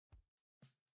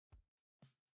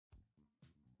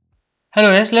Hello,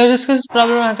 yes, let's discuss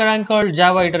problem Hackerrank called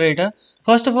Java Iterator.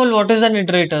 First of all, what is an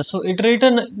iterator? So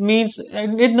iterator means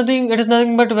it is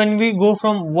nothing but when we go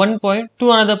from one point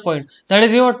to another point. That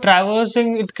is, you're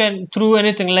traversing it can through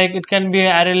anything, like it can be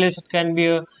an array list, it can be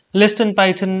a list in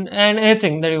Python, and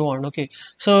anything that you want. Okay.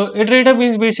 So iterator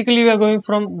means basically we are going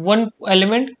from one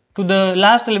element to the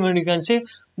last element, you can say.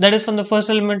 That is from the first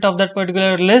element of that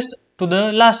particular list to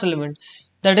the last element,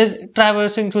 that is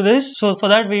traversing through this. So for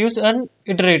that we use an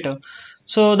iterator.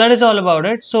 So that is all about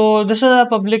it. So this is a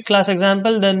public class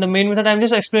example. Then the main method, I'm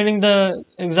just explaining the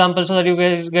example so that you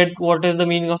guys get what is the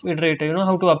meaning of iterator, you know,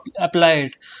 how to apply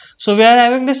it. So we are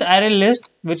having this array list,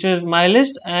 which is my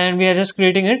list, and we are just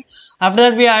creating it. After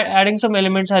that we are adding some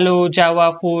elements, hello,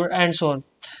 Java, 4, and so on.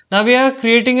 Now we are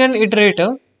creating an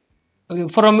iterator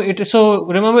from it. So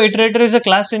remember, iterator is a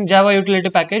class in Java utility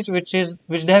package which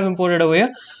they have imported over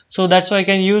here. So that's why I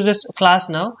can use this class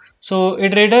now. So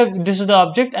iterator, this is the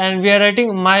object, and we are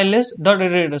writing my list dot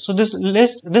iterator. So this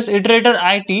list, this iterator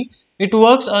it, it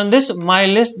works on this my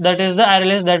list, that is the array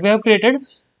list that we have created,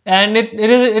 and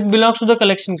it belongs to the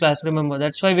collection class. Remember,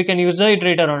 that's why we can use the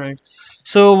iterator on it.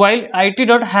 So while it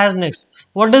dot has next,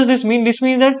 what does this mean? This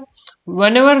means that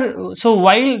whenever, so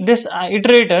while this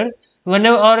iterator,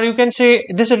 whenever, or you can say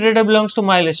this iterator belongs to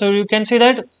my list, so you can say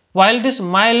that while this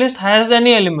my list has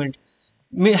any element,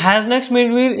 has next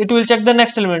means it will check the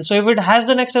next element. So if it has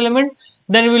the next element,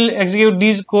 then it will execute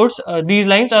these codes, these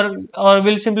lines, or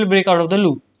will simply break out of the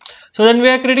loop. So then we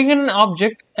are creating an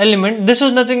object element. This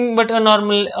is nothing but a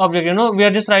normal object, you know, we are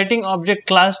just writing object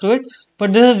class to it,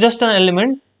 but this is just an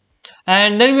element.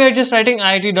 And then we are just writing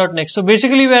it.next. So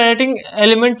basically we are writing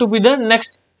element to be the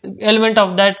next element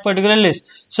of that particular list.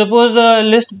 Suppose the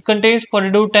list contains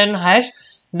 42 10 hash,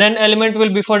 then element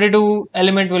will be 42,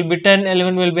 element will be 10,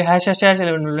 element will be hash hash hash,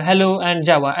 element will be hello and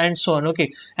Java, and so on. Okay,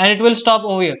 and it will stop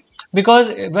over here, because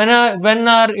when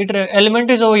our element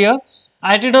is over here,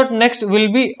 it.next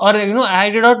will be, or you know,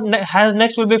 it.has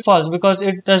next will be false, because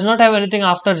it does not have anything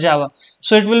after Java.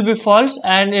 So it will be false,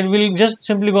 and it will just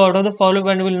simply go out of the for loop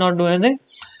and will not do anything.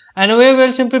 And over here we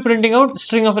are simply printing out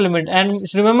string of element. And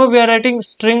remember, we are writing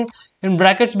string in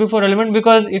brackets before element,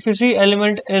 because if you see,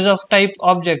 element is of type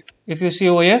object. If you see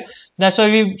over here, that's why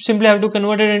we simply have to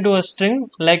convert it into a string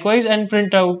likewise and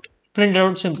print it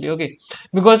out simply. Okay,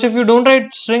 because if you don't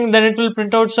write string, then it will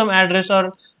print out some address,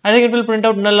 or I think it will print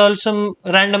out null or some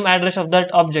random address of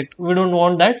that object. We don't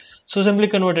want that, so simply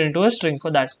convert it into a string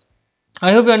for that.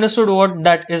 I hope you understood what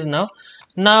that is now.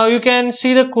 Now you can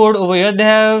see the code over here. They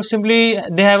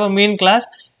have a main class.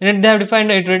 In it they have defined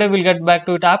the iterator. We'll get back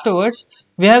to it afterwards.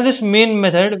 We have this main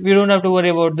method. We don't have to worry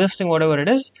about this thing, whatever it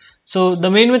is. So the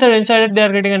main method, inside it they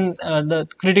are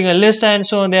creating a list, and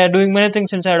so they are doing many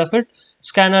things inside of it,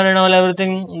 scanner and all,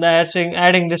 everything. They are saying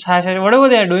adding this hash, whatever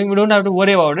they are doing, we don't have to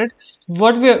worry about it.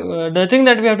 The thing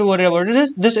that we have to worry about it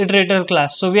is this iterator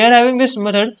class. So we are having this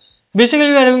method. Basically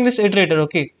we are having this iterator,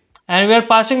 okay, and we are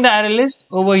passing the array list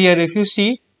over here. If you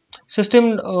see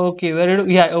system, okay,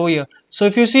 over here. So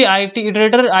if you see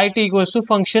iterator it equals to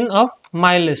function of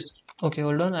my list. Okay,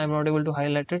 hold on, I'm not able to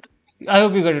highlight it. I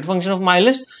hope you got it. Function of my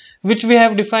list, which we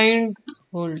have defined,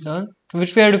 hold on,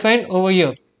 which we have defined over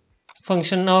here.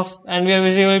 Function of, and we are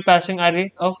basically passing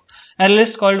array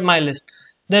list called my list.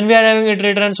 Then we are having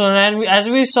iterator and so on. And as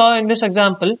we saw in this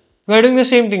example, we are doing the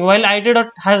same thing. While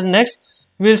it.has next,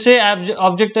 we'll say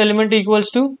object element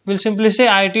equals to, we'll simply say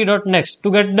it.next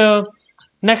to get the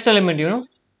next element, you know,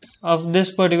 of this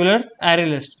particular array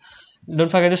list. Don't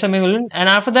forget the semicolon. And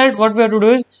after that, what we have to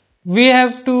do is, we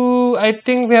have to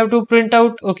print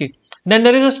out, okay, then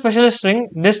there is a special string,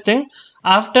 this thing.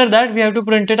 After that we have to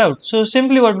print it out. So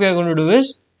simply what we are going to do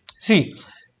is, see,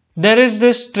 there is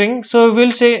this string. So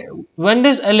we'll say when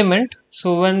this element,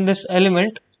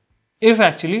 if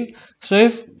actually, so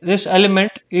if this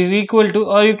element is equal to,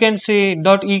 or you can say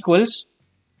dot equals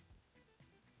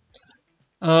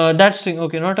that string,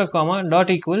 okay, not a comma, dot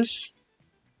equals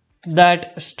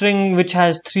that string which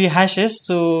has 3 hashes,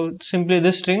 so simply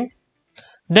this string,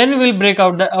 then we will break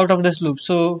out of this loop.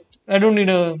 So I don't need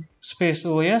a space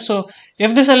over here. So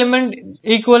if this element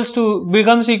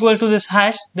becomes equal to this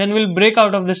hash, then we'll break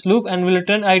out of this loop and we'll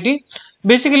return it.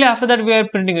 Basically after that we are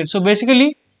printing it. So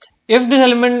basically if this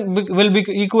element will be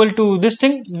equal to this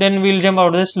thing, then we'll jump out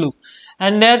of this loop.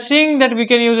 And they are saying that we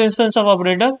can use instance of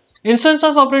operator. Instance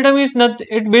of operator means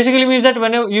it basically means that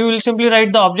whenever you will simply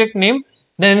write the object name,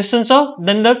 the instance of,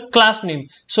 then the class name.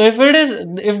 So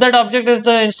if that object is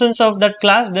the instance of that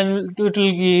class, then it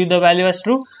will give the value as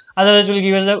true. Otherwise it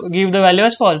will give the value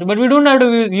as false. But we don't have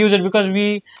to use it, because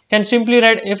we can simply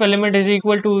write if element is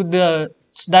equal to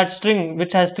that string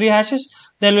which has 3 hashes,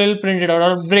 then we will print it out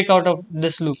or break out of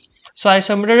this loop. So I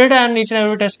submitted it and each and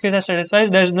every test case I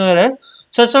satisfied. There's no error.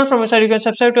 So that's all from my side. You can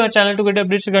subscribe to our channel to get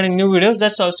updates regarding new videos.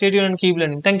 That's all. Stay tuned and keep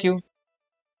learning. Thank you.